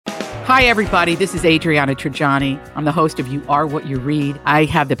Hi, everybody. This is Adriana Trajani. I'm the host of You Are What You Read. I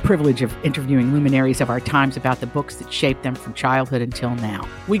have the privilege of interviewing luminaries of our times about the books that shaped them from childhood until now.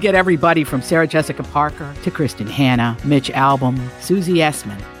 We get everybody from Sarah Jessica Parker to Kristen Hanna, Mitch Albom, Susie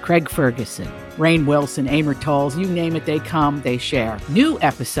Essman, Craig Ferguson, Rainn Wilson, Amor Tolls, you name it, they come, they share. New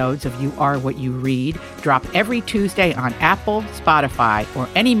episodes of You Are What You Read drop every Tuesday on Apple, Spotify, or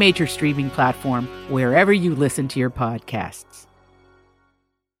any major streaming platform wherever you listen to your podcasts.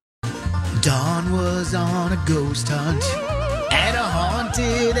 Dawn was on a ghost hunt at a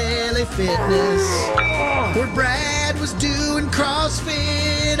haunted LA Fitness where Brad was doing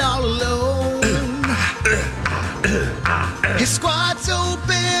CrossFit all alone. His squats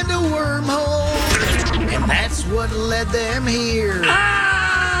opened a wormhole, and that's what led them here.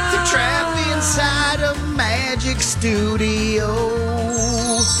 They're trapped inside a magic studio.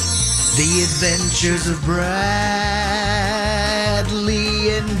 The Adventures of Bradley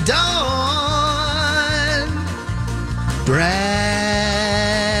and Dawn. Bradley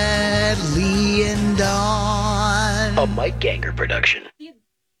and Dawn. A Mike Ganger production.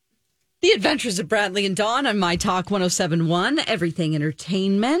 The Adventures of Bradley and Dawn on My Talk 107.1, Everything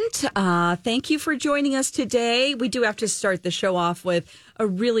Entertainment. Thank you for joining us today. We do have to start the show off with a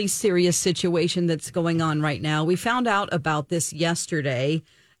really serious situation that's going on right now. We found out about this yesterday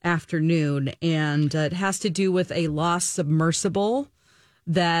afternoon, and it has to do with a lost submersible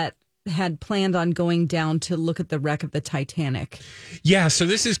that had planned on going down to look at the wreck of the Titanic. Yeah, so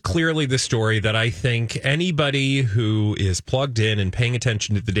this is clearly the story that I think anybody who is plugged in and paying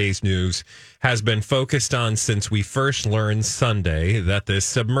attention to the day's news has been focused on since we first learned Sunday that this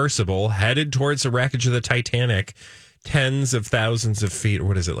submersible headed towards the wreckage of the Titanic, tens of thousands of feet, or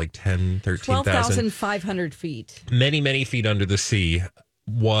what is it, like 10, 13,000? 12,500 feet. Many, many feet under the sea.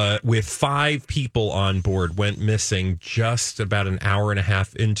 With 5 people on board, went missing just about an hour and a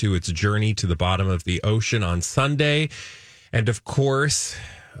half into its journey to the bottom of the ocean on Sunday. And of course,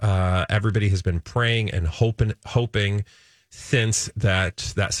 everybody has been praying and hoping since that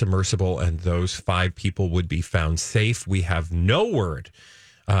submersible and those 5 people would be found safe. We have no word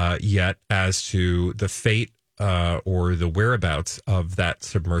yet as to the fate or the whereabouts of that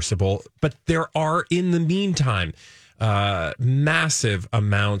submersible. But there are, in the meantime, massive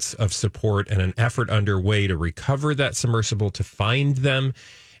amounts of support and an effort underway to recover that submersible, to find them.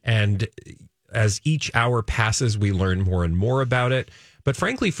 And as each hour passes, we learn more and more about it. But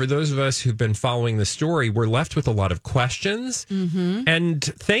frankly, for those of us who've been following the story, we're left with a lot of questions and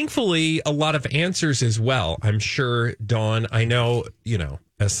thankfully a lot of answers as well. I'm sure, Dawn, I know,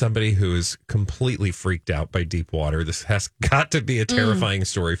 as somebody who is completely freaked out by deep water, this has got to be a terrifying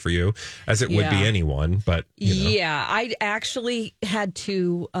story for you, as it would be anyone. But yeah, I actually had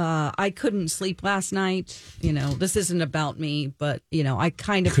to. I couldn't sleep last night. This isn't about me, but I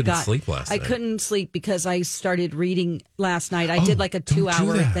kind of couldn't sleep last night. I couldn't sleep because I started reading last night. I did like a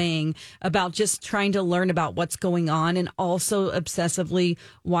 2-hour thing about just trying to learn about what's going on, and also obsessively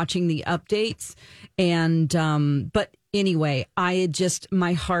watching the updates. And but anyway,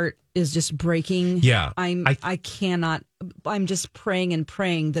 my heart is just breaking. Yeah. I cannot, I'm just praying and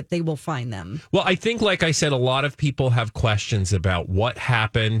praying that they will find them. Well, I think, like I said, a lot of people have questions about what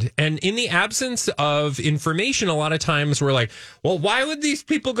happened. And in the absence of information, a lot of times we're like, well, why would these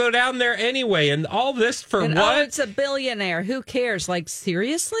people go down there anyway? And all this for what? Oh, it's a billionaire. Who cares? Like,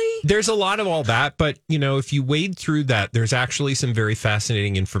 seriously? There's a lot of all that. But, if you wade through that, there's actually some very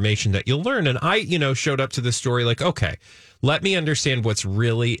fascinating information that you'll learn. And I, showed up to the story like, okay, let me understand what's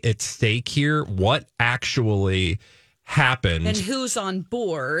really at stake here. What actually happened. And who's on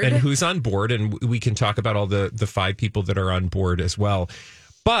board. And we can talk about all the 5 people that are on board as well.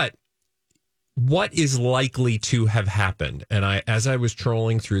 But what is likely to have happened? And as I was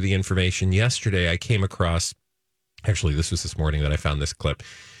trolling through the information yesterday, I came across, actually, this was this morning that I found this clip,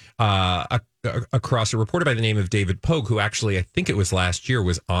 across a reporter by the name of David Pogue, who actually, I think it was last year,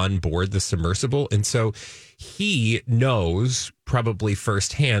 was on board the submersible. And so he knows probably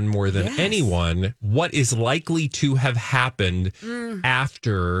firsthand more than anyone what is likely to have happened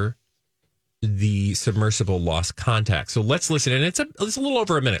after the submersible lost contact. So let's listen. And it's a little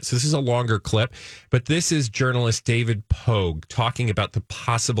over a minute. So this is a longer clip, but this is journalist David Pogue talking about the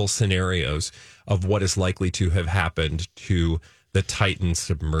possible scenarios of what is likely to have happened to the Titan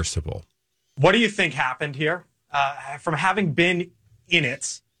submersible. What do you think happened here? From having been in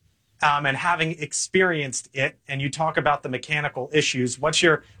it and having experienced it, and you talk about the mechanical issues,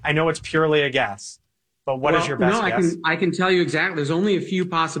 I know it's purely a guess, but what is your best guess? I can tell you exactly. There's only a few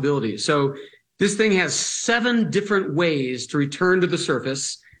possibilities. So this thing has 7 different ways to return to the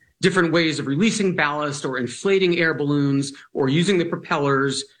surface, different ways of releasing ballast or inflating air balloons or using the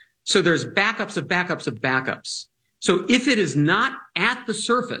propellers. So there's backups of backups of backups. So if it is not at the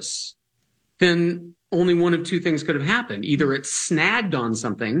surface, then only one of two things could have happened. Either it snagged on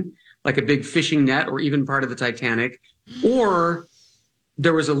something, like a big fishing net or even part of the Titanic, or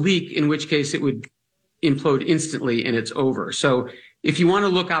there was a leak, in which case it would implode instantly and it's over. So if you want to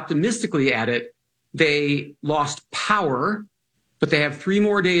look optimistically at it, they lost power, but they have 3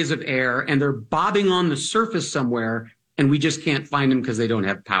 more days of air and they're bobbing on the surface somewhere, and we just can't find them because they don't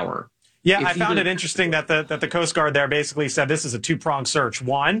have power. Yeah, I found it interesting that the Coast Guard there basically said this is a 2-pronged search.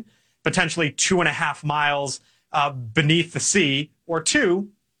 1, potentially 2.5 miles beneath the sea, or 2,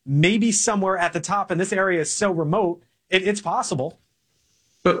 maybe somewhere at the top. And this area is so remote, it's possible.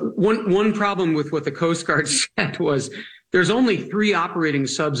 But one problem with what the Coast Guard said was there's only 3 operating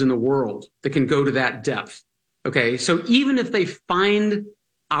subs in the world that can go to that depth. Okay, so even if they find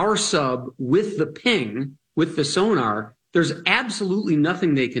our sub with the ping, with the sonar, there's absolutely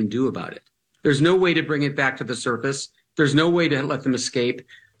nothing they can do about it. There's no way to bring it back to the surface. There's no way to let them escape.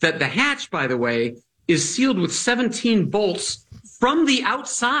 That the hatch, by the way, is sealed with 17 bolts from the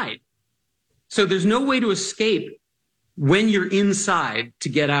outside. So there's no way to escape when you're inside to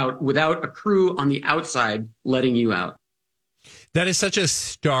get out without a crew on the outside letting you out. That is such a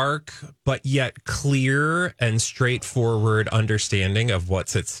stark but yet clear and straightforward understanding of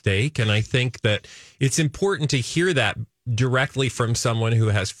what's at stake. And I think that it's important to hear that directly from someone who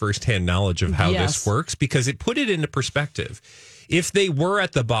has firsthand knowledge of how this works, because it put it into perspective. If they were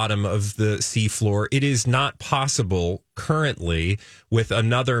at the bottom of the seafloor, it is not possible currently with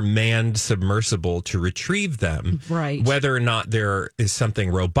another manned submersible to retrieve them. Right. Whether or not there is something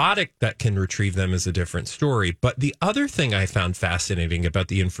robotic that can retrieve them is a different story. But the other thing I found fascinating about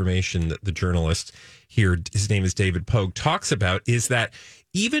the information that the journalist here, his name is David Pogue, talks about is that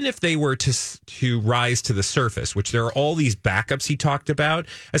even if they were to rise to the surface, which there are all these backups he talked about,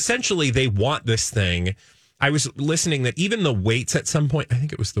 essentially they want this thing. I was listening that even the weights at some point, I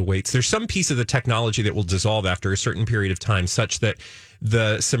think it was the weights, there's some piece of the technology that will dissolve after a certain period of time such that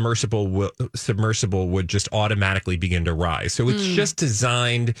the submersible would just automatically begin to rise. So it's just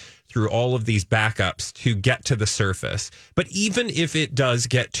designed through all of these backups to get to the surface. But even if it does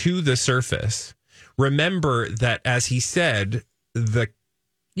get to the surface, remember that, as he said,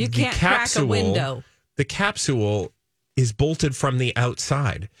 you can't crack a window. The capsule is bolted from the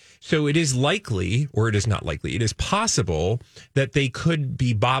outside. So it is likely, or it is not likely, it is possible that they could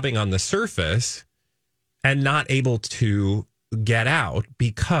be bobbing on the surface and not able to get out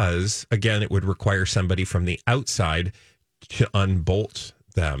because, again, it would require somebody from the outside to unbolt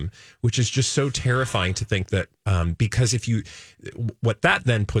them, which is just so terrifying to think that because what that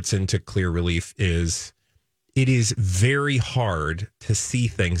then puts into clear relief is it is very hard to see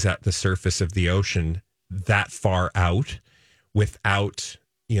things at the surface of the ocean that far out without,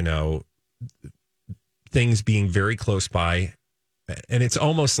 things being very close by. And it's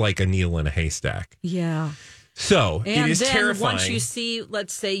almost like a needle in a haystack. Yeah. So and it is then terrifying. Once you see,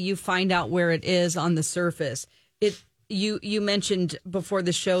 let's say you find out where it is on the surface, you mentioned before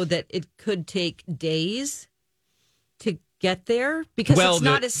the show that it could take days to get there because it's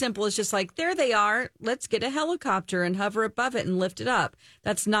not as simple as just like, there they are, let's get a helicopter and hover above it and lift it up.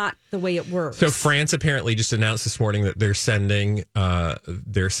 That's not the way it works. So France apparently just announced this morning that they're sending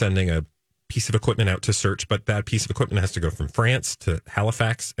a piece of equipment out to search, but that piece of equipment has to go from France to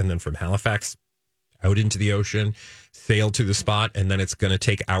Halifax, and then from Halifax out into the ocean, sail to the spot, and then it's going to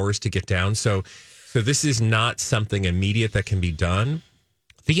take hours to get down. So this is not something immediate that can be done.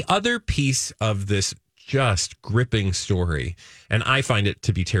 The other piece of this just gripping story, and I find it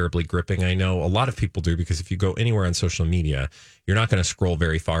to be terribly gripping. I know a lot of people do, because if you go anywhere on social media, you're not going to scroll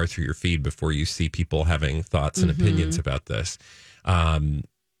very far through your feed before you see people having thoughts and opinions about this.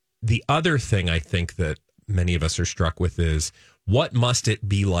 The other thing I think that many of us are struck with is, what must it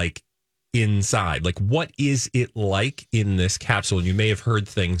be like inside? Like, what is it like in this capsule? And you may have heard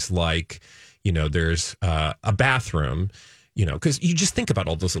things like, there's a bathroom, because you just think about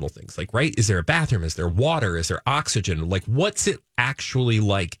all those little things, like, right? Is there a bathroom? Is there water? Is there oxygen? Like, what's it actually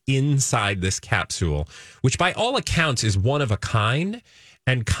like inside this capsule, which by all accounts is one of a kind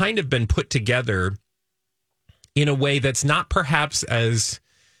and kind of been put together in a way that's not perhaps as,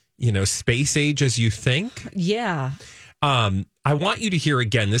 space age as you think. Yeah. I want you to hear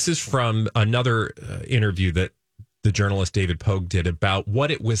again, this is from another interview that the journalist David Pogue did about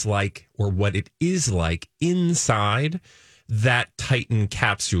what it was like, or what it is like inside that Titan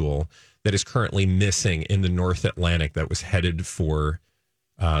capsule that is currently missing in the North Atlantic that was headed for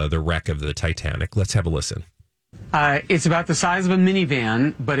the wreck of the Titanic. Let's have a listen. It's about the size of a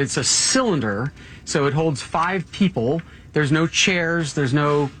minivan, but it's a cylinder, so it holds 5 people. There's no chairs, there's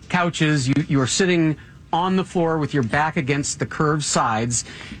no couches. You are sitting on the floor with your back against the curved sides.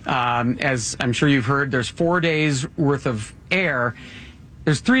 As I'm sure you've heard, there's 4 days worth of air.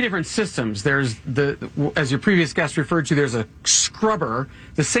 There's 3 different systems. There's as your previous guest referred to, there's a scrubber,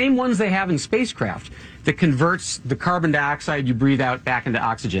 the same ones they have in spacecraft, that converts the carbon dioxide you breathe out back into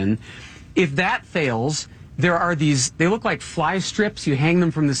oxygen. If that fails, there are these, they look like fly strips. You hang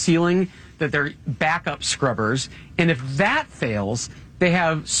them from the ceiling, that they're backup scrubbers. And if that fails, they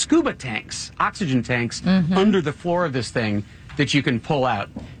have scuba tanks, oxygen tanks, under the floor of this thing that you can pull out.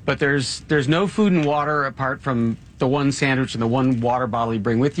 But there's no food and water apart from the one sandwich and the one water bottle you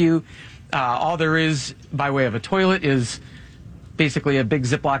bring with you. All there is by way of a toilet is basically a big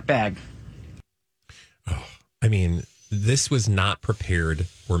Ziploc bag. Oh, I mean, this was not prepared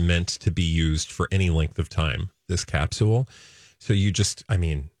or meant to be used for any length of time, this capsule. So you just, I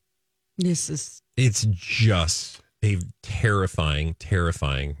mean, it's just a terrifying,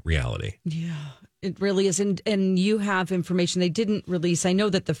 terrifying reality. Yeah, it really is. And you have information they didn't release. I know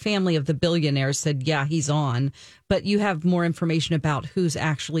that the family of the billionaire said, yeah, he's on, but you have more information about who's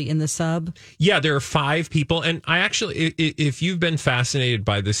actually in the sub. Yeah, there are 5 people. And I actually, if you've been fascinated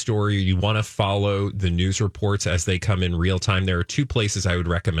by this story, you want to follow the news reports as they come in real time, there are 2 places I would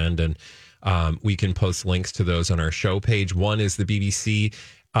recommend. And we can post links to those on our show page. One is the BBC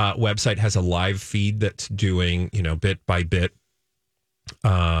website has a live feed that's doing, bit by bit.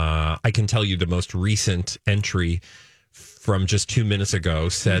 I can tell you the most recent entry from just 2 minutes ago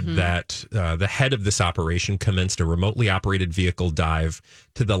said that the head of this operation commenced a remotely operated vehicle dive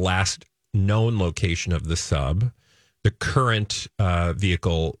to the last known location of the sub. The current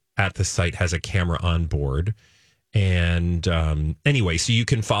vehicle at the site has a camera on board. And anyway, so you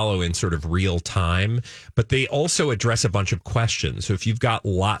can follow in sort of real time, but they also address a bunch of questions. So if you've got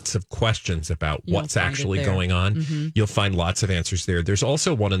lots of questions about what's actually going on, you'll find lots of answers there. There's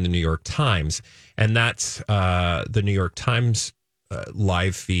also one in the New York Times, and that's the New York Times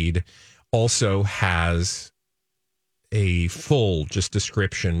live feed also has a full just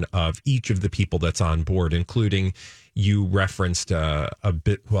description of each of the people that's on board, including you referenced a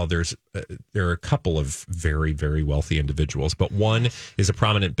bit. Well, there are a couple of very, very wealthy individuals, but one is a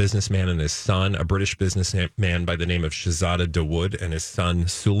prominent businessman and his son, a British businessman by the name of Shahzada Dawood, and his son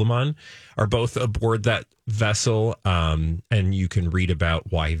Suleiman are both aboard that vessel. And you can read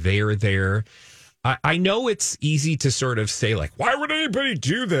about why they are there. I know it's easy to sort of say, like, why would anybody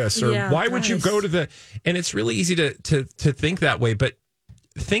do this? Or why would you go to the... And it's really easy to think that way. But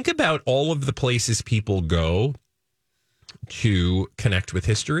think about all of the places people go to connect with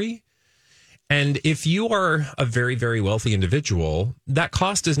history. And if you are a very, very wealthy individual, that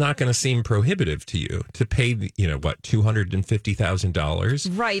cost is not going to seem prohibitive to you to pay,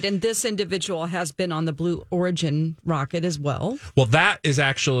 $250,000. Right. And this individual has been on the Blue Origin rocket as well. Well, that is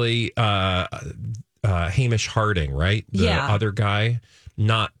actually Hamish Harding, right? The other guy,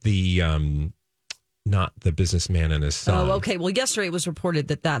 not the businessman and his son. Oh, okay. Well, yesterday it was reported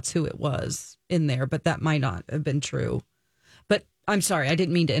that that's who it was in there, but that might not have been true. But I'm sorry, I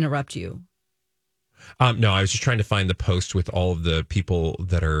didn't mean to interrupt you. No, I was just trying to find the post with all of the people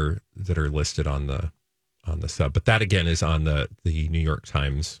that are listed on the sub. But that again is on the New York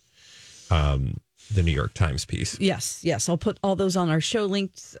Times, the New York Times piece. Yes. I'll put all those on our show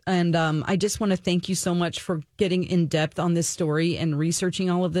links. And I just want to thank you so much for getting in depth on this story and researching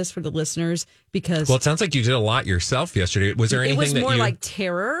all of this for the listeners. Because it sounds like you did a lot yourself yesterday. Was there anything that it was more like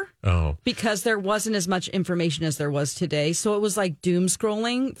terror? Oh, because there wasn't as much information as there was today. So it was like doom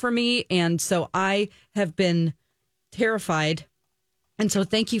scrolling for me. And so I have been terrified. And so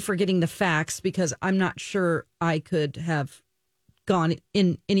thank you for getting the facts, because I'm not sure I could have gone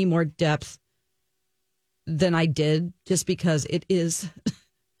in any more depth than I did, just because it is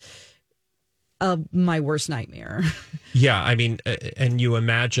my worst nightmare. Yeah, I mean, and you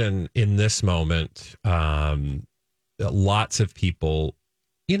imagine in this moment, lots of people,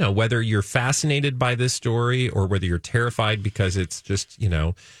 whether you're fascinated by this story or whether you're terrified because it's just,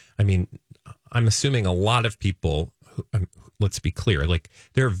 I mean, I'm assuming a lot of people, let's be clear, like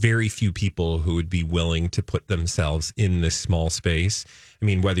there are very few people who would be willing to put themselves in this small space I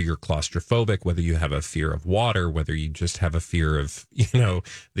mean, whether you're claustrophobic, whether you have a fear of water, whether you just have a fear of,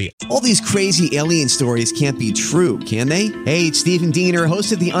 the... All these crazy alien stories can't be true, can they? Hey, it's Stephen Diener,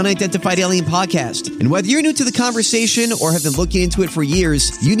 host of the Unidentified Alien Podcast. And whether you're new to the conversation or have been looking into it for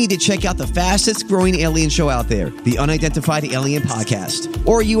years, you need to check out the fastest growing alien show out there, the Unidentified Alien Podcast,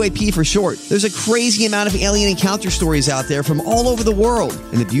 or UAP for short. There's a crazy amount of alien encounter stories out there from all over the world.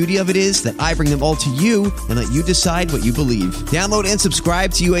 And the beauty of it is that I bring them all to you and let you decide what you believe. Download and subscribe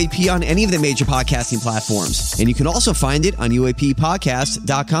to UAP on any of the major podcasting platforms. And you can also find it on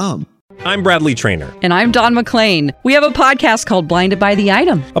UAPpodcast.com. I'm Bradley Trainer. And I'm Don McClain. We have a podcast called Blinded by the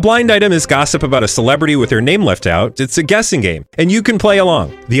Item. A blind item is gossip about a celebrity with their name left out. It's a guessing game, and you can play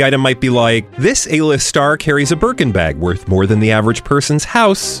along. The item might be like, this A-list star carries a Birkin bag worth more than the average person's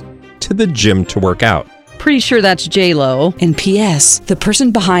house to the gym to work out. Pretty sure that's J-Lo. And P.S. the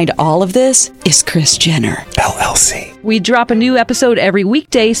person behind all of this is Kris Jenner, LLC. We drop a new episode every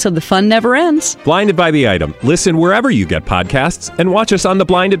weekday so the fun never ends. Blinded by the Item. Listen wherever you get podcasts and watch us on the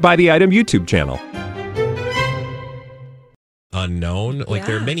Blinded by the Item YouTube channel. Unknown. Like,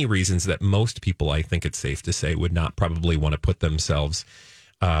 there are many reasons that most people, I think it's safe to say, would not probably want to put themselves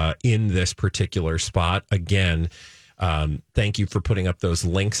in this particular spot. Again, thank you for putting up those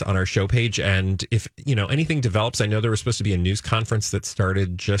links on our show page. And if, anything develops, I know there was supposed to be a news conference that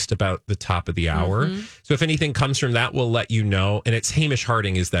started just about the top of the hour. Mm-hmm. So if anything comes from that, we'll let you know. And it's Hamish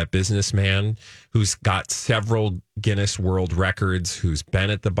Harding is that businessman who's got several Guinness World Records, who's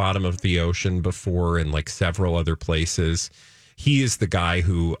been at the bottom of the ocean before and like several other places. He is the guy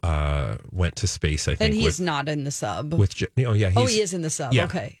who went to space, I think. And he's not in the sub. He is in the sub. Yeah.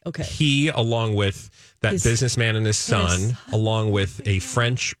 Okay. He, along with that businessman and his son, along with a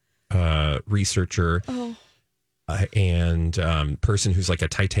French researcher and person who's like a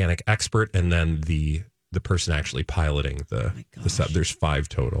Titanic expert, and then the person actually piloting the sub. There's 5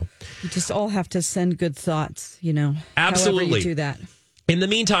 total. You just all have to send good thoughts, Absolutely. However you do that. In the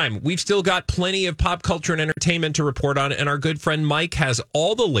meantime, we've still got plenty of pop culture and entertainment to report on, and our good friend Mike has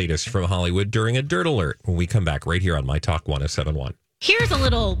all the latest from Hollywood during a Dirt Alert when we come back right here on My Talk 107.1. Here's a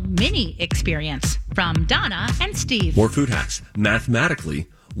little mini experience from Donna and Steve. More food hacks. Mathematically,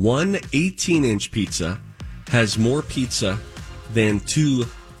 one 18-inch pizza has more pizza than 2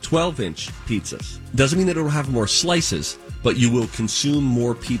 12-inch pizzas. Doesn't mean that it'll have more slices, but you will consume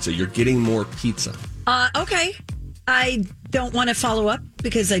more pizza. You're getting more pizza. Okay. I don't want to follow up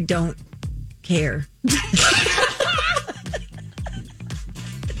because I don't care.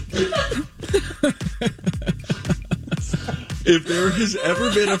 If there has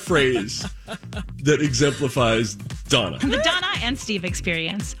ever been a phrase that exemplifies Donna. The Donna and Steve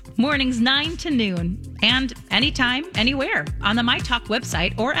experience. Mornings 9 to noon. And anytime, anywhere on the My Talk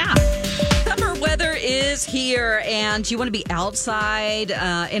website or app. Summer weather is here, and you want to be outside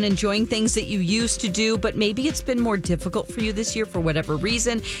and enjoying things that you used to do, but maybe it's been more difficult for you this year for whatever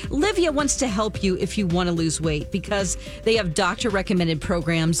reason. Livia wants to help you if you want to lose weight because they have doctor-recommended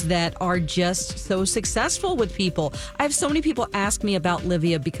programs that are just so successful with people. I have so many people ask me about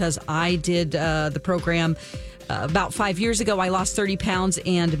Livia because I did the program about 5 years ago. I lost 30 pounds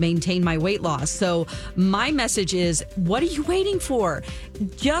and maintained my weight loss. So my message is, what are you waiting for?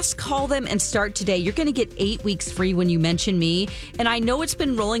 Just call them and start today. You're going to get 8 weeks free when you mention me. And I know it's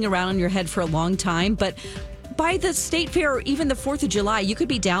been rolling around in your head for a long time, but by the state fair or even the 4th of July, you could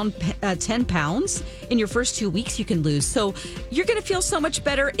be down 10 pounds in your first 2 weeks you can lose. So you're going to feel so much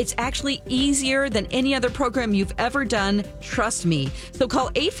better. It's actually easier than any other program you've ever done. Trust me. So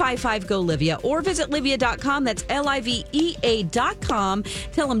call 855-GO-LIVIA or visit Livia.com. That's LIVEA.com.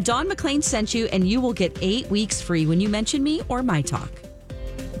 Tell them Don McClain sent you and you will get 8 weeks free when you mention me or My Talk.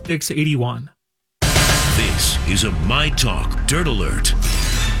 681. This is a My Talk Dirt Alert.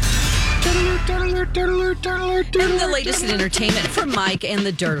 And the latest in entertainment from Mike and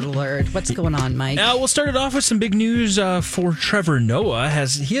the Dirt Alert. What's going on, Mike? We'll start it off with some big news for Trevor Noah.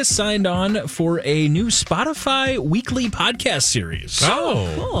 He has signed on for a new Spotify weekly podcast series.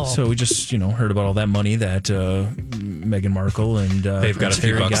 Oh, cool. So we just heard about all that money that Meghan Markle and they've got a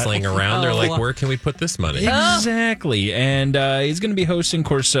few bucks laying around. They're like, where can we put this money? Exactly. And he's going to be hosting. Of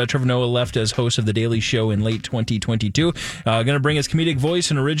course, Trevor Noah left as host of The Daily Show in late 2022. Going to bring his comedic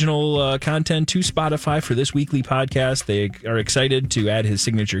voice and original content to Spotify for this weekly podcast. They are excited to add his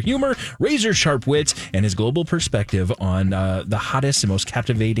signature humor, razor sharp wit, and his global perspective on the hottest and most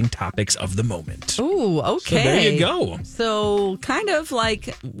captivating topics of the moment. Ooh, okay. So there you go. So kind of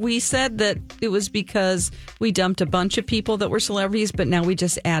like we said that it was because we dumped a bunch of people that were celebrities, but now we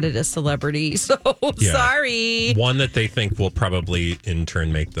just added a celebrity. So sorry. One that they think will probably in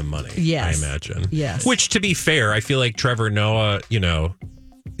turn make them money. Yes. I imagine. Yes. Which, to be fair, I feel like Trevor Noah,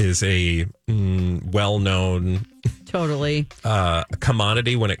 is a well-known Totally.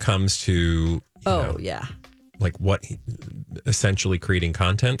 Commodity when it comes to you know, yeah. like what essentially creating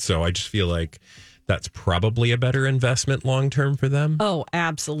content. So I just feel like that's probably a better investment long term for them. Oh,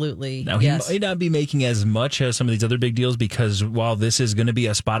 absolutely. Now, yes. he might not be making as much as some of these other big deals because while this is going to be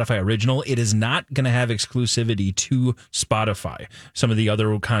a Spotify original, it is not going to have exclusivity to Spotify. Some of the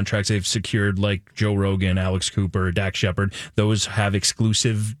other contracts they've secured, like Joe Rogan, Alex Cooper, Dak Shepard, those have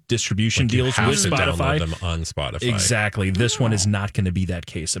exclusive distribution Like you deals have with to Spotify. download them on Spotify. Exactly. This one is not going to be that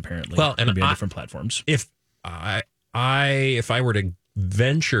case, apparently. Well, and it'll be on different platforms. If I were to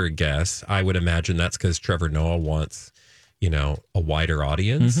venture a guess, I would imagine that's because Trevor Noah wants, you know, a wider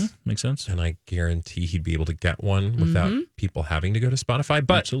audience. Makes sense. And I guarantee he'd be able to get one without people having to go to Spotify.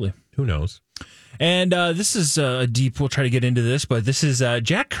 But absolutely, who knows? And this is deep. We'll try to get into this, but this is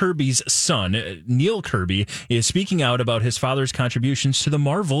Jack Kirby's son, Neil Kirby, is speaking out about his father's contributions to the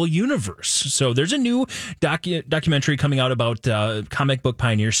Marvel Universe. So there's a new documentary coming out about comic book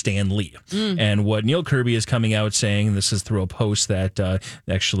pioneer Stan Lee. And what Neil Kirby is coming out saying, this is through a post that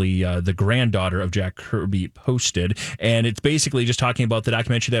actually the granddaughter of Jack Kirby posted. And it's basically just talking about the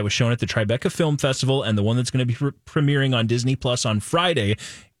documentary that was shown at the Tribeca Film Festival and the one that's going to be premiering on Disney Plus on Friday.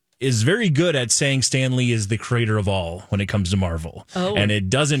 Is very good at saying Stan Lee is the creator of all when it comes to Marvel. Oh. And it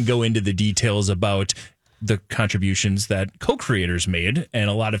doesn't go into the details about the contributions that co-creators made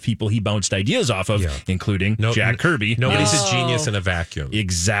and a lot of people he bounced ideas off of, including Jack Kirby. Nobody's a genius in a vacuum.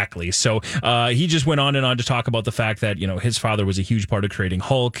 Exactly. So he just went on and on to talk about the fact that, you know, his father was a huge part of creating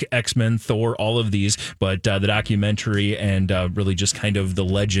Hulk, X-Men, Thor, all of these. But the documentary and really just kind of the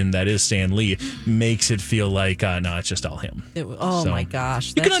legend that is Stan Lee makes it feel like, no, it's just all him. My gosh.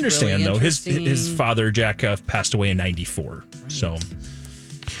 You can That's understand, really though. His interesting. father, Jack, passed away in 94. So...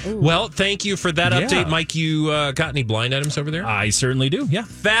 Well, thank you for that update, Mike. You got any blind items over there? I certainly do. Yeah,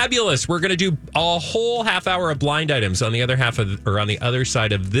 fabulous. We're going to do a whole half hour of blind items on the other on the other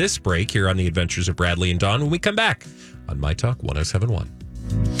side of this break here on the Adventures of Bradley and Dawn when we come back on My Talk 107.1.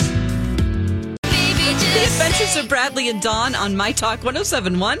 The Adventures of Bradley and Dawn on My Talk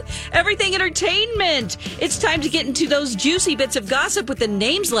 107.1. Everything Entertainment. It's time to get into those juicy bits of gossip with the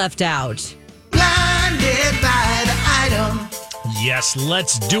names left out. Blinded by the item. Yes,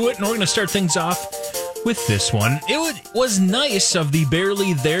 let's do it. And we're going to start things off with this one. It was nice of the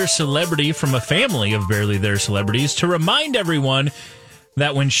Barely There celebrity from a family of Barely There celebrities to remind everyone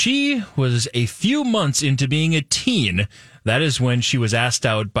that when she was a few months into being a teen, that is when she was asked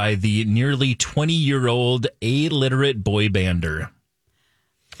out by the nearly 20-year-old illiterate boy bander.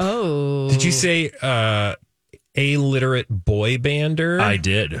 Oh. Did you say illiterate boy bander? I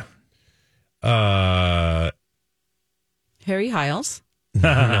did. Harry Hiles.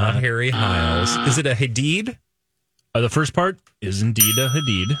 Not Harry Hiles. Is it a Hadid? The first part is indeed a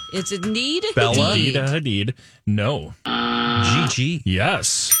Hadid. It's indeed Bella? Indeed a Hadid. No. Gigi.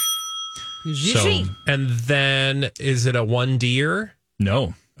 Yes. Gigi. So, and then is it a one deer?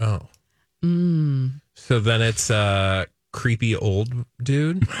 No. Oh. So then it's a creepy old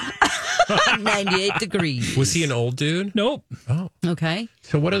dude? 98 degrees. Was he an old dude? Nope. Oh. Okay.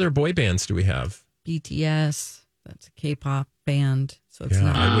 So what other boy bands do we have? BTS. That's a K-pop band. So it's Yeah,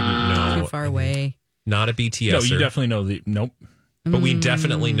 not I wouldn't know. too far away. Not a BTS. No, you definitely know the... Nope. But we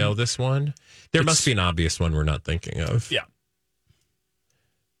definitely know this one. There must be an obvious one we're not thinking of. Yeah.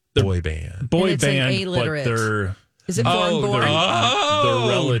 Boy band. Boy it's an band, illiterate. but they're... Is it Born Born? the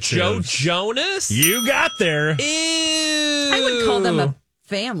relatives. Joe Jonas? You got there. Ew. I would call them a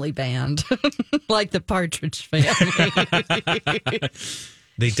family band, like the Partridge Family.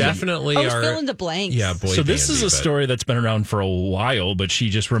 They definitely I was are. fill in the blanks. Yeah, boy. So this is a story that's been around for a while, but she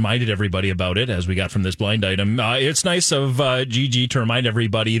just reminded everybody about it as we got from this blind item. It's nice of Gigi to remind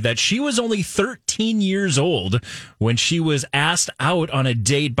everybody that she was only 13 years old when she was asked out on a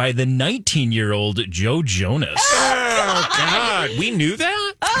date by the 19-year-old Joe Jonas. Oh, God. We knew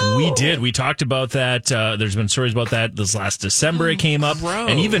that? Oh. We did. We talked about that. There's been stories about that this last December. It came up. Gross.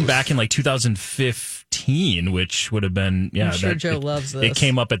 And even back in like 2015, which would have been, I'm sure Joe loves this. It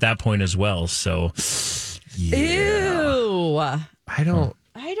came up at that point as well. So, yeah. Ew. I don't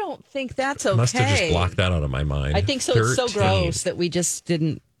think that's okay. Must have just blocked that out of my mind. I think so. It's so gross that we just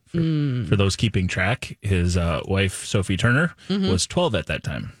didn't. For those keeping track, his wife, Sophie Turner, was 12 at that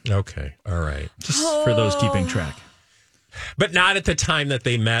time. Okay. All right. Just for those keeping track. But not at the time that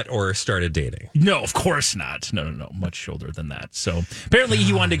they met or started dating. No, of course not. No. Much older than that. So apparently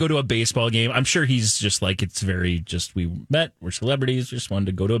he wanted to go to a baseball game. I'm sure he's just like, it's very just, we met, we're celebrities, just wanted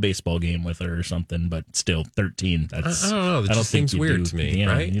to go to a baseball game with her or something, but still 13. That's, I don't know. That just seems weird to me,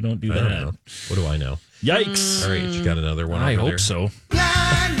 yeah, right? You don't do I that. don't know. What do I know? Yikes. All right. You got another one? I over hope there? so.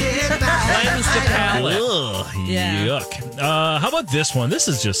 Blinded by the item. Ugh, Yeah. yuck. How about this one? This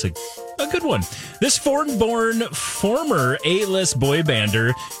is just a good one. This foreign-born former A-list boy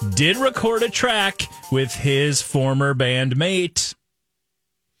bander did record a track with his former bandmate.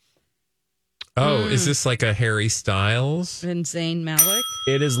 Oh, is this like a Harry Styles? And Zayn Malik.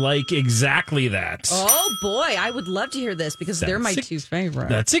 It is like exactly that. Oh boy, I would love to hear this because they're my two favorites.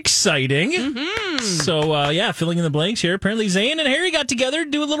 That's exciting. So, filling in the blanks here. Apparently, Zayn and Harry got together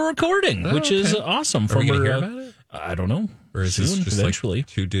to do a little recording, which is awesome. Are we going to hear about it? I don't know. Or is this just eventually like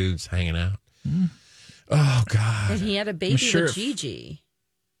two dudes hanging out? Oh, God. And he had a baby sure with Gigi,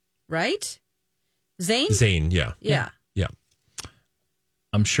 right? Zayn? Zayn, yeah. Yeah.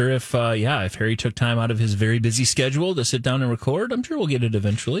 I'm sure if Harry took time out of his very busy schedule to sit down and record, I'm sure we'll get it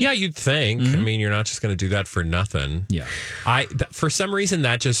eventually. Yeah, you'd think. I mean, you're not just going to do that for nothing. Yeah. For some reason,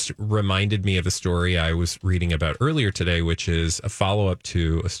 that just reminded me of a story I was reading about earlier today, which is a follow-up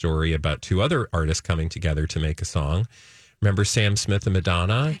to a story about two other artists coming together to make a song. Remember Sam Smith and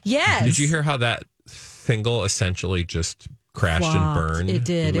Madonna? Yes. Did you hear how that single essentially just crashed and burned? It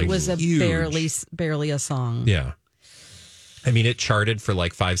did. Like, it was a huge. barely a song. Yeah. I mean, it charted for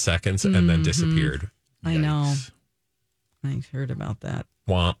like 5 seconds and then disappeared. I know. I heard about that.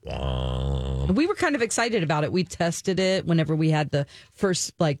 Womp womp. We were kind of excited about it. We tested it whenever we had the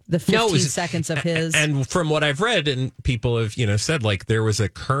first, the 15 seconds of his. And from what I've read, and people have, said, like, there was a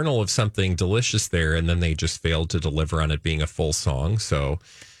kernel of something delicious there, and then they just failed to deliver on it being a full song. So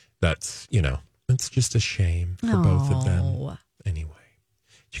that's, it's just a shame for both of them. Anyway.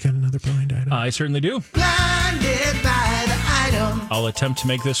 You got another blind item? I certainly do. Blinded by the item. I'll attempt to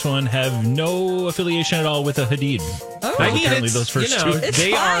make this one have no affiliation at all with a Hadid. Oh. I mean, apparently those first two. It's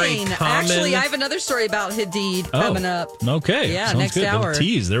they fine. are a common... Actually, I have another story about Hadid coming up. Okay. Yeah, Sounds next good. hour. Little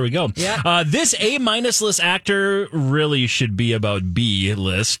tease. There we go. Yeah. This A-list actor really should be about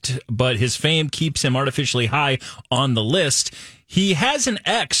B-list, but his fame keeps him artificially high on the list. He has an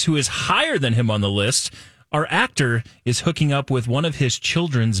ex who is higher than him on the list. Our actor is hooking up with one of his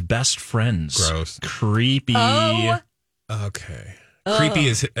children's best friends. Gross. Creepy. Oh. Okay. Creepy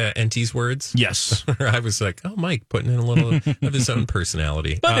is NT's words? Yes. I was like, oh, Mike, putting in a little of his own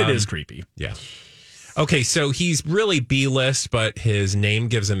personality. But it is creepy. Yeah. Okay, so he's really B-list, but his name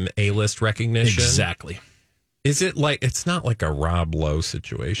gives him A-list recognition. Exactly. Is it like, it's not like a Rob Lowe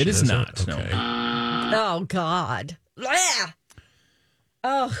situation? It is not, no. Okay. Oh, God. Blah.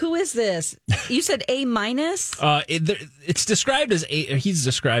 Oh, who is this? You said A-? It's described as he's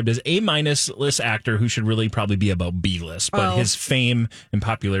described as A-minus list actor who should really probably be about B-list, but his fame and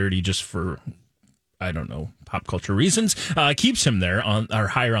popularity, just for, I don't know, pop culture reasons, keeps him there or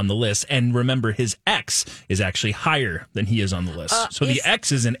higher on the list. And remember, his ex is actually higher than he is on the list. So the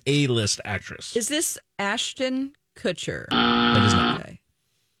ex is an A-list actress. Is this Ashton Kutcher? That is not. Okay.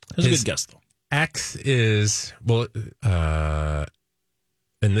 That's a good guess, though. Ex is,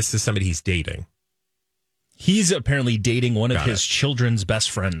 and this is somebody he's dating. He's apparently dating one of his children's best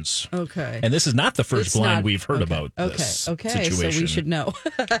friends. Okay. And this is not the first we've heard about this situation. So we should know.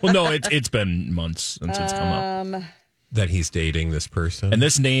 Well, no, it's been months since it's come up. That he's dating this person. And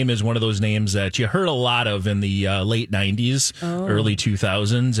this name is one of those names that you heard a lot of in the late 90s, early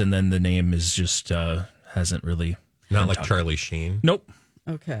 2000s, and then the name is just hasn't really... Not like Charlie Sheen? Nope.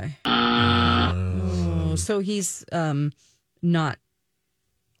 Okay. So he's not...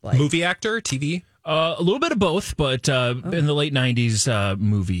 Like, movie actor, TV? A little bit of both, but in the late 90s,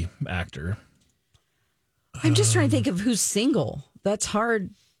 movie actor. I'm just trying to think of who's single. That's hard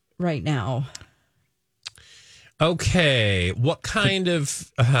right now. Okay. What kind of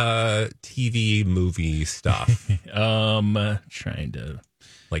TV movie stuff? Trying to...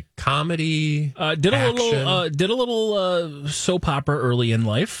 Like comedy? Did a little soap opera early in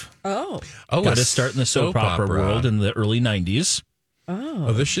life. Oh, got to start in the soap opera world in the early 90s.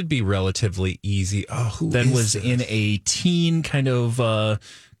 Oh, this should be relatively easy. Oh, who then is was this? in a teen kind of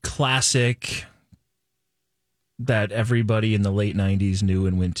classic that everybody in the late 90s knew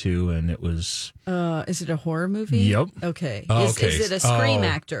and went to, and it was... is it a horror movie? Yep. Okay. Oh, Is it a Scream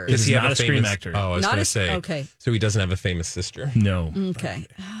actor? Does he not have a Scream actor. Oh, I was going to say. Okay. So he doesn't have a famous sister? No. Okay.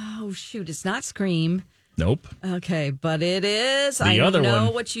 Oh, shoot. It's not Scream. Nope. Okay, but it is. The I other know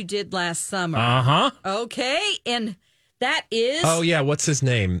one. what you did last summer. Uh-huh. Okay, and that is... Oh, yeah. What's his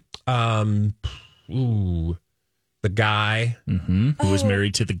name? The guy. Who was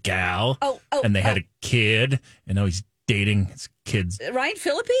married to the gal. And they had a kid, and now he's dating his kids. Ryan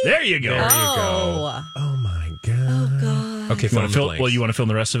Phillippe? There you go. There you go. Oh, my God. Oh, God. Okay, you want to film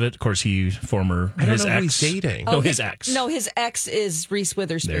the rest of it? Of course, I don't his know ex. who he's dating. No, his ex. No, his ex is Reese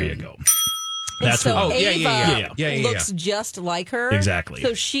Witherspoon. There you go. That's so what- Ava looks just like her. Exactly.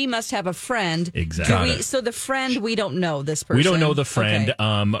 So she must have a friend. Exactly. So the friend, we don't know this person. We don't know the friend.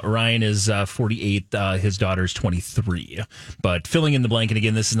 Okay. Ryan is 48. His daughter's 23. But filling in the blank, and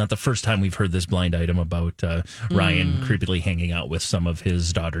again, this is not the first time we've heard this blind item about Ryan creepily hanging out with some of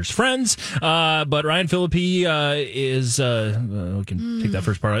his daughter's friends. But Ryan Phillippe is, we can take that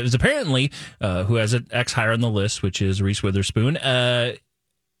first part out, is apparently, who has an ex higher on the list, which is Reese Witherspoon. The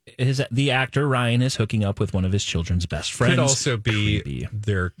actor Ryan is hooking up with one of his children's best friends. Could also be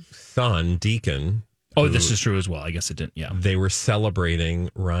their son, Deacon. Oh, this is true as well. I guess it didn't. Yeah. They were celebrating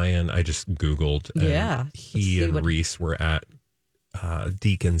Ryan. I just Googled. And Yeah. He and Reese were at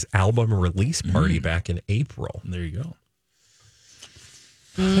Deacon's album release party back in April. There you go.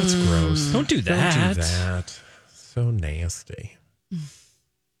 That's gross. Don't do that. Don't do that. So nasty.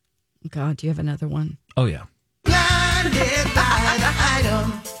 God, do you have another one? Oh, yeah. Blinded by the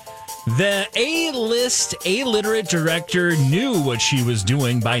item. The A-list, A-literate director knew what she was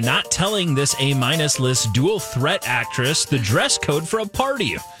doing by not telling this A-minus list dual threat actress the dress code for a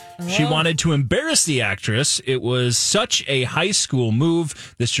party. She wanted to embarrass the actress. It was such a high school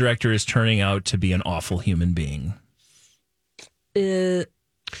move. This director is turning out to be an awful human being.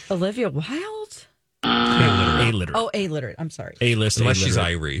 Olivia Wilde? A-literate. Oh, A-literate. I'm sorry. A-list, Unless A-literate. she's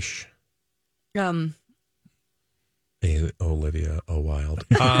Irish. Olivia Wilde.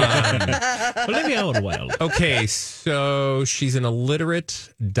 Olivia Wilde. Okay, so she's an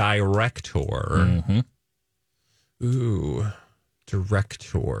illiterate director. Ooh,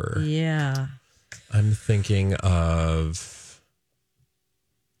 director. Yeah. I'm thinking of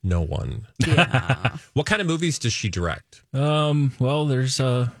no one. Yeah. What kind of movies does she direct? Well, there's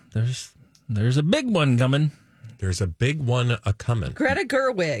a big one coming. There's a big one a-coming. Greta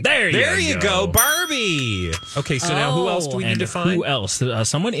Gerwig. There you go. Barbie. Okay, so now who else do we need to find? Who else?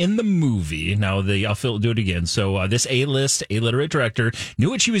 Someone in the movie. Now, I'll do it again. So this A-list, A-literate director knew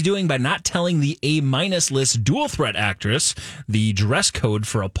what she was doing by not telling the A-minus list dual threat actress the dress code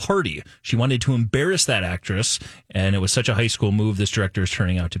for a party. She wanted to embarrass that actress, and it was such a high school move. This director is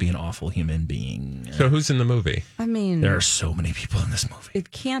turning out to be an awful human being. So who's in the movie? I mean, there are so many people in this movie.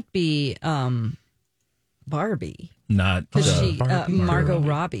 It can't be Barbie. Not because she Barbie. Margot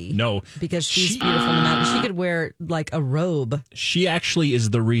Robbie. No, because she's beautiful no matter. She could wear like a robe. She actually is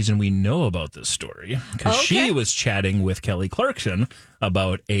the reason we know about this story because she was chatting with Kelly Clarkson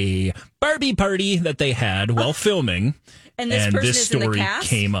about a Barbie party that they had while filming. And this person is story in the cast?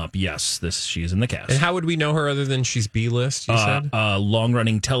 came up. Yes, she's in the cast. And how would we know her other than she's B-list, you said?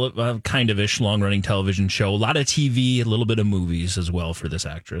 Long-running, kind-of-ish long-running television show. A lot of TV, a little bit of movies as well for this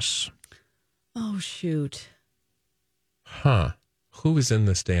actress. Oh, shoot. Huh. Who is in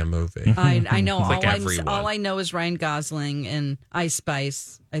this damn movie? I know. Like everyone. All I know is Ryan Gosling and Ice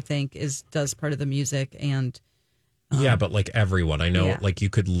Spice, I think, does part of the music. And yeah, but like everyone. I know, like you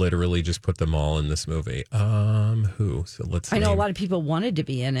could literally just put them all in this movie. Who? So let's I know a lot of people wanted to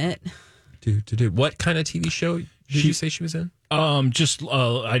be in it. What kind of TV show did you say she was in?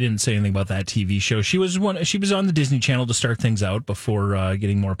 I didn't say anything about that TV show. She was on the Disney Channel to start things out before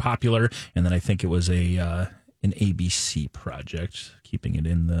getting more popular, and then I think it was an ABC project, keeping it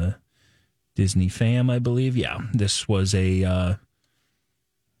in the Disney fam, I believe. Yeah, this was a.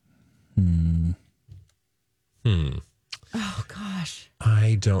 Oh gosh,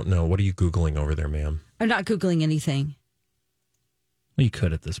 I don't know. What are you Googling over there, ma'am? I'm not Googling anything. Well, you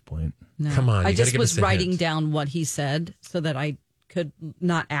could at this point. No. Come on, I you gotta just give was us a writing hint. down what he said so that I could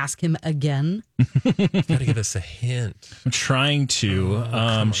not ask him again. You gotta give us a hint. I'm trying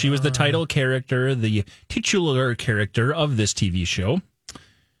to. She was the title character, the titular character of this TV show.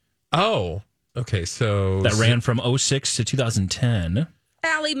 Oh, okay. So that ran from 2006 to 2010.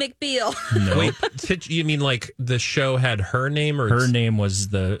 Ally McBeal. No. Wait, you mean like the show had her name, or her name was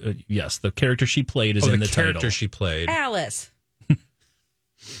the character she played is in the character title. she played Alice.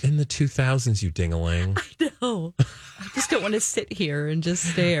 In the 2000s, you ding-a-ling. No, I just don't want to sit here and just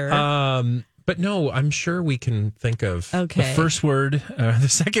stare. But no, I'm sure we can think of. Okay. The first word, the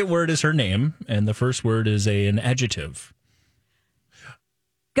second word is her name, and the first word is an adjective.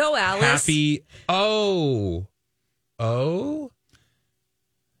 Go, Alice. Happy. Oh. No,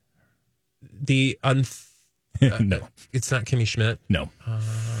 it's not Kimmy Schmidt. No.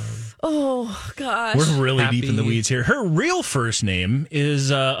 Oh gosh, We're really Happy. deep in the weeds here. Her real first name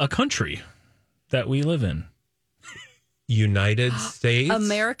is a country that we live in. United States.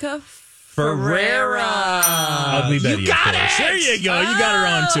 America Ferreira. Ugly Betty, You got of course. it! There you go. You got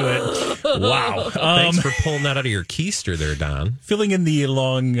her onto it. Wow. Thanks for pulling that out of your keister there, Don. Filling in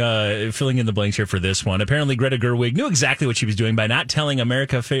the blanks here for this one. Apparently, Greta Gerwig knew exactly what she was doing by not telling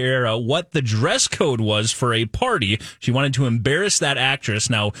America Ferrera what the dress code was for a party. She wanted to embarrass that actress.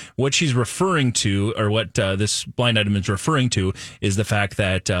 Now, what she's referring to, or what this blind item is referring to, is the fact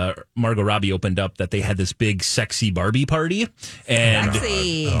that Margot Robbie opened up that they had this big, sexy Barbie party, and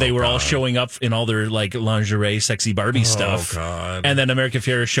they were all showing up in all their like lingerie, sexy Barbie stuff. God. And then America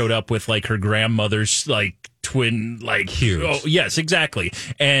Ferrera showed up with like her grandmother's like twin, like huge. Oh, yes, exactly.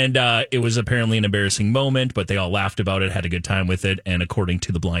 And it was apparently an embarrassing moment, but they all laughed about it, had a good time with it. And according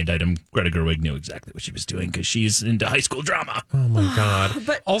to the blind item, Greta Gerwig knew exactly what she was doing because she's into high school drama. Oh my God.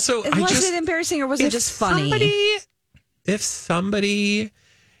 But also, was it embarrassing or was it just funny? If somebody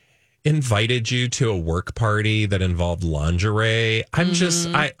invited you to a work party that involved lingerie,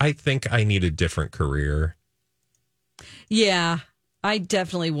 I think I need a different career. Yeah, I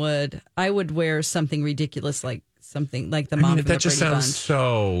definitely would. I would wear something ridiculous like something like the mom from that the just Brady sounds Bunch.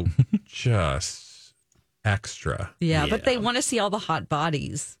 so just extra. Yeah, but they want to see all the hot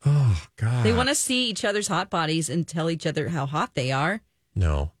bodies. Oh God. They want to see each other's hot bodies and tell each other how hot they are.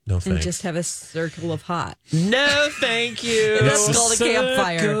 No thanks. And just have a circle of hot. No, thank you. That's called a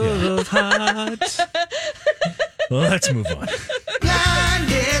campfire. Of hot. Well, let's move on.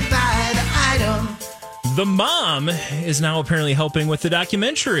 Blinded by the item. The mom is now apparently helping with the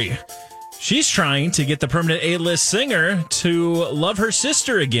documentary. She's trying to get the permanent A-list singer to love her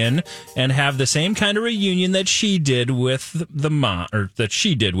sister again and have the same kind of reunion that she did with the mom, or that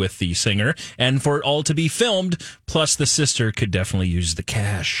she did with the singer, and for it all to be filmed. Plus, the sister could definitely use the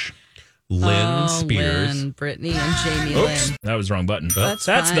cash. Lynn Spears, Lynn, Brittany, and Jamie Oops, Lynn. that was the wrong button. That's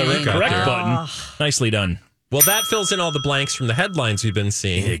the fine. correct button. Nicely done. Well, that fills in all the blanks from the headlines we've been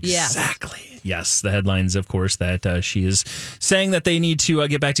seeing. Exactly. Yes, the headlines, of course, that she is saying that they need to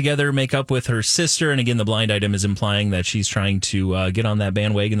get back together, make up with her sister. And again, the blind item is implying that she's trying to get on that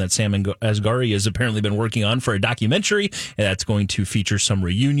bandwagon that Sam Asghari has apparently been working on for a documentary. And that's going to feature some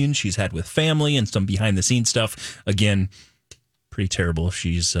reunions she's had with family and some behind-the-scenes stuff. Again, pretty terrible if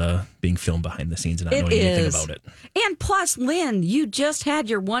she's being filmed behind the scenes and not knowing anything about it. And plus, Lynn, you just had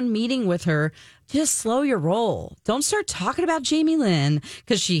your one meeting with her. Just slow your roll. Don't start talking about Jamie Lynn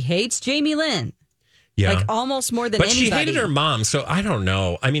because she hates Jamie Lynn. Yeah. Like almost more than but anybody. she hated her mom, so I don't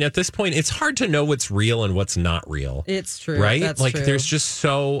know. I mean, at this point, it's hard to know what's real and what's not real. It's true. Right? That's like, true. there's just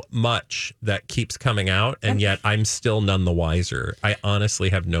so much that keeps coming out, and yet I'm still none the wiser. I honestly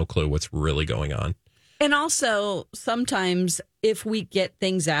have no clue what's really going on. And also, sometimes if we get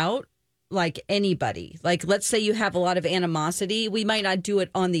things out, like anybody, like let's say you have a lot of animosity, we might not do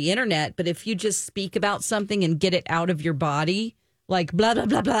it on the internet, but if you just speak about something and get it out of your body, like blah, blah,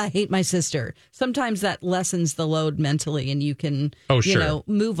 blah, blah, I hate my sister. Sometimes that lessens the load mentally and you can,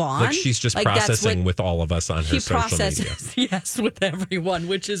 move on. Like she's just like processing with all of us on her social media. Yes, with everyone,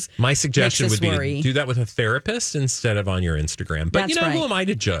 which is my suggestion would be worry. to do that with a therapist instead of on your Instagram. But That's who right. am I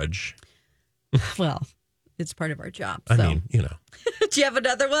to judge? Well, it's part of our job. I So. mean, Do you have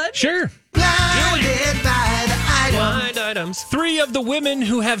another one? Sure. Blinded by the item. Blind items. 3 of the women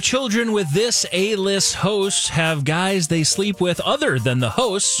who have children with this A-list host have guys they sleep with other than the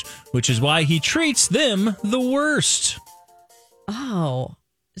host, which is why he treats them the worst. Oh,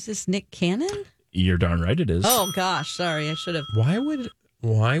 is this Nick Cannon? You're darn right it is. Oh gosh, sorry, I should have.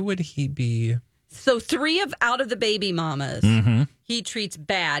 Why would he be? So 3 out of the baby mamas, he treats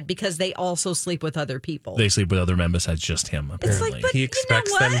bad because they also sleep with other people. They sleep with other men besides just him, apparently. like, but He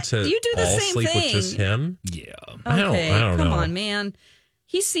expects you know them what? to You do the all same sleep with thing. just him? Yeah. I don't Come know. on, man.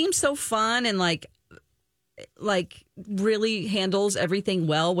 He seems so fun and like really handles everything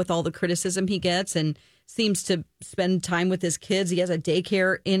well with all the criticism he gets and seems to spend time with his kids. He has a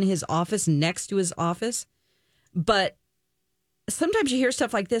daycare in his office next to his office. But sometimes you hear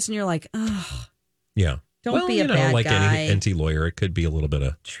stuff like this and you're like, oh, Yeah. don't be a bad like guy. any anti-lawyer, it could be a little bit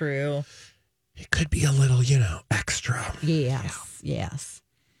of... True. It could be a little, extra. Yes.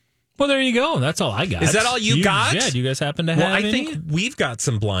 Well, there you go. That's all I got. Is that all you got? Yeah, do you guys happen to have Well, I any? think we've got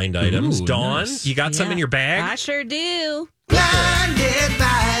some blind items. Ooh, Dawn, nice. you got some in your bag? I sure do. Blinded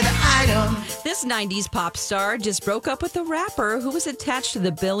by the item. This 90s pop star just broke up with a rapper who was attached to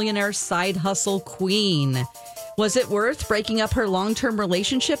the billionaire side hustle queen. Was it worth breaking up her long-term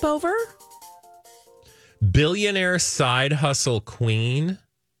relationship over? Billionaire side hustle queen?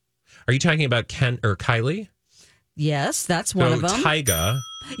 Are you talking about Ken or Kylie? Yes, that's one of them. Tyga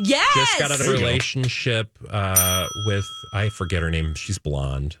Yes! just got out of a relationship with, I forget her name. She's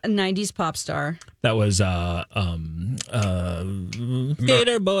blonde. A 90s pop star. That was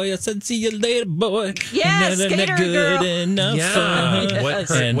Skater Boy. I said, see you later, boy. Yes, Skater good Girl. Enough. Yeah.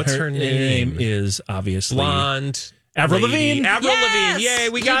 Yes. What's her name? Is obviously Blonde. Avril lady. Lavigne. Avril Yes! Lavigne. Yay,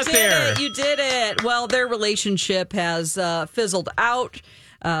 we got there. You did it. Well, their relationship has fizzled out.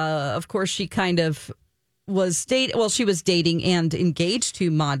 Of course, she kind of was she was dating and engaged to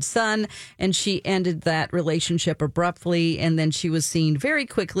Mod Sun, and she ended that relationship abruptly, and then she was seen very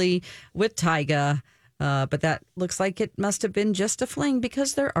quickly with Tyga. But that looks like it must have been just a fling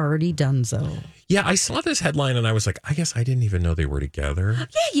because they're already donezo. Yeah, I saw this headline and I was like, I guess I didn't even know they were together. Yeah,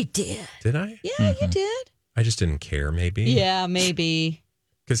 you did. Did I? Yeah, you did. I just didn't care, maybe. Yeah, maybe.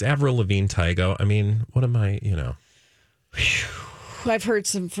 Because Avril Lavigne, Tyga, I mean, what am I, I've heard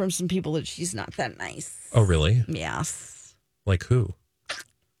from some people that she's not that nice. Oh, really? Yes. Like who?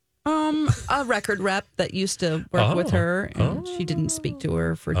 A record rep that used to work with her, and she didn't speak to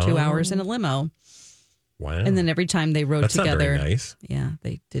her for 2 hours in a limo. Wow. And then every time they rode That's together, not very nice. Yeah,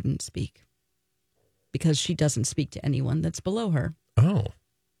 they didn't speak because she doesn't speak to anyone that's below her. Oh.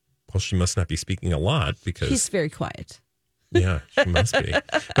 Well, she must not be speaking a lot because She's very quiet. Yeah, she must be.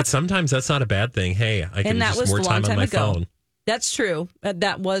 But sometimes that's not a bad thing. Hey, I can just more time on my phone. That's true.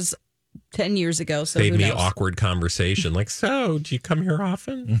 That was 10 years ago. So Save who me knows? awkward conversation. Like, so do you come here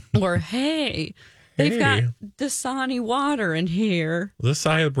often? Or hey, they've got Dasani water in here. This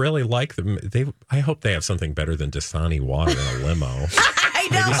I really like them. I hope they have something better than Dasani water in a limo. I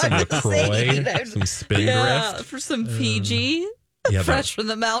know. Maybe some LaCroix, some Spindrift. For some Fiji. Yeah, fresh from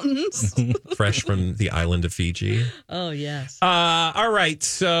the mountains. Fresh from the island of Fiji. Oh, yes. All right.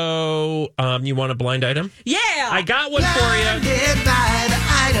 So you want a blind item? Yeah. I got one for you. Blinded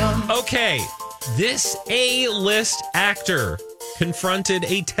item. Okay. This A-list actor confronted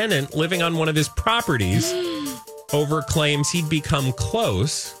a tenant living on one of his properties over claims he'd become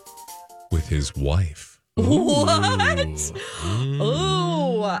close with his wife. What?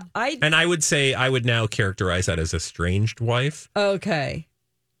 Oh, And I would say I would now characterize that as estranged wife. Okay.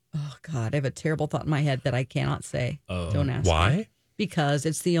 Oh God, I have a terrible thought in my head that I cannot say. Don't ask. Why? Me. Because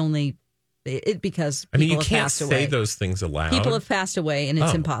it's the only. Because I mean, you people have can't passed say away. those things aloud. People have passed away, and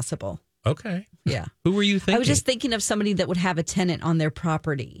it's Oh. impossible. Okay. Yeah. Who were you thinking? I was just thinking of somebody that would have a tenant on their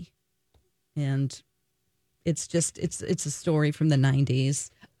property, and it's a story from the 90s.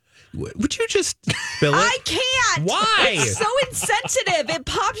 Would you just spill it? I can't. Why? It's so insensitive. It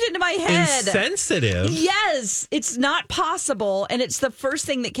popped into my head. Insensitive? Yes, it's not possible, and it's the first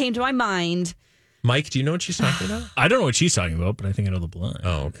thing that came to my mind. Mike, do you know what she's talking about? I don't know what she's talking about, but I think I know the blind.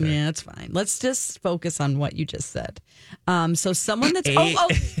 Oh, okay. Yeah, it's fine. Let's just focus on what you just said. So someone that's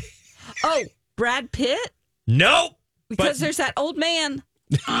Brad Pitt, Nope. because there's that old man.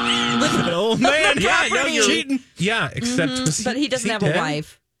 Old man, Yeah, no, you're cheating. Yeah, except But he doesn't have dead? a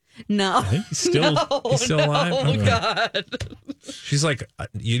wife. No. He's still alive. Oh Okay. God. She's like,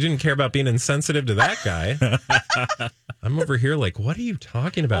 you didn't care about being insensitive to that guy. I'm over here like, what are you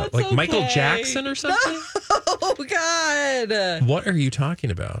talking about? That's like Michael okay. Jackson or something? Oh God. What are you talking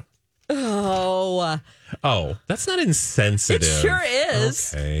about? Oh. Oh, that's not insensitive. It sure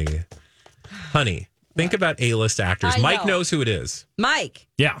is. Okay. Honey, think about A-list actors. I Mike know. knows who it is. Mike.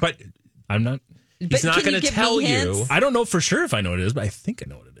 Yeah, But I'm not. he's not going to tell you. I don't know for sure if I know what it is, but I think I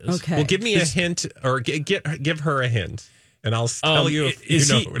know what it is. Okay. Well, give me a hint or give her a hint. And I'll tell you if you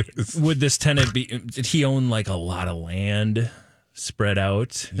know what it is. Would this tenant be? Did he own like a lot of land spread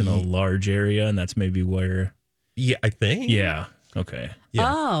out in a large area, and that's maybe where? Yeah, I think. Yeah. Okay. Yeah.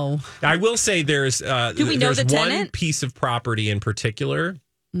 Oh. I will say there's Do we know there's the one tenant? piece of property in particular.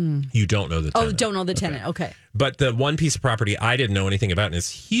 You don't know the tenant. Oh, don't know the tenant. Okay. But the one piece of property I didn't know anything about, and it's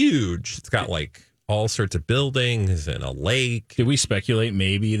huge. It's got like all sorts of buildings and a lake. Did we speculate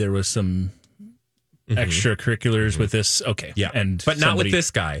maybe there was some extracurriculars with this? Okay. Yeah. But not with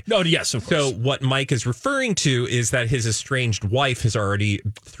this guy. No, yes, of course. So what Mike is referring to is that his estranged wife has already,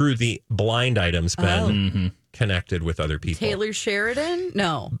 through the blind items, been connected with other people. Taylor Sheridan?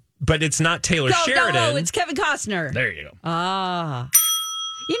 No. But it's not Taylor Sheridan. No, it's Kevin Costner. There you go. Ah.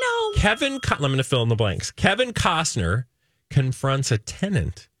 You know. I'm going to fill in the blanks. Kevin Costner confronts a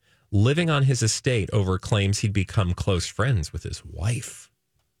tenant living on his estate over claims he'd become close friends with his wife.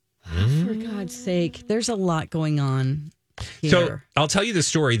 For God's sake, there's a lot going on here. So I'll tell you the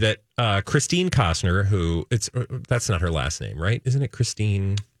story that Christine Costner, that's not her last name, right? Isn't it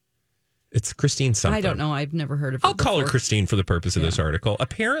Christine? It's Christine something. I don't know. I've never heard of her. I'll call her Christine for the purpose of this article.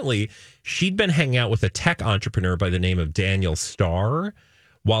 Apparently, she'd been hanging out with a tech entrepreneur by the name of Daniel Starr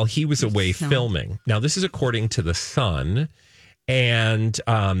while he was away filming. Now, this is according to The Sun. And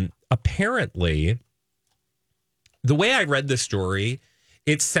apparently, the way I read the story,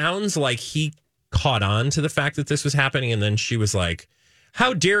 it sounds like he caught on to the fact that this was happening. And then she was like,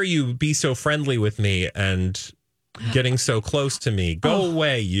 how dare you be so friendly with me and getting so close to me? Go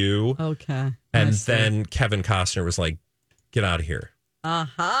away, you. Okay. And then Kevin Costner was like, get out of here.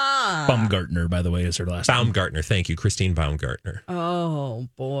 Aha. Baumgartner, by the way, is her last name. Baumgartner. Thank you. Christine Baumgartner. Oh,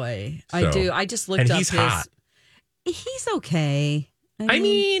 boy. So, I do. I just looked and up he's hot. He's okay. I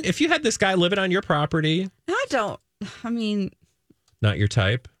mean, if you had this guy living on your property. Not your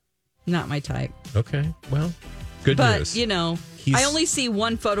type? Not my type. Okay. Well, good news. But, I only see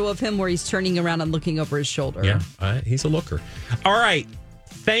one photo of him where he's turning around and looking over his shoulder. Yeah, he's a looker. All right.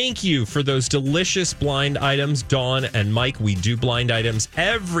 Thank you for those delicious blind items, Dawn and Mike. We do blind items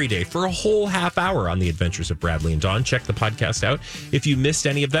every day for a whole half hour on the Adventures of Bradley and Dawn. Check the podcast out if you missed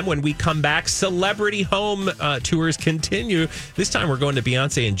any of them. When we come back, celebrity home tours continue. This time we're going to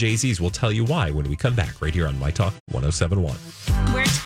Beyonce and Jay-Z's. We'll tell you why when we come back right here on My Talk 107.1.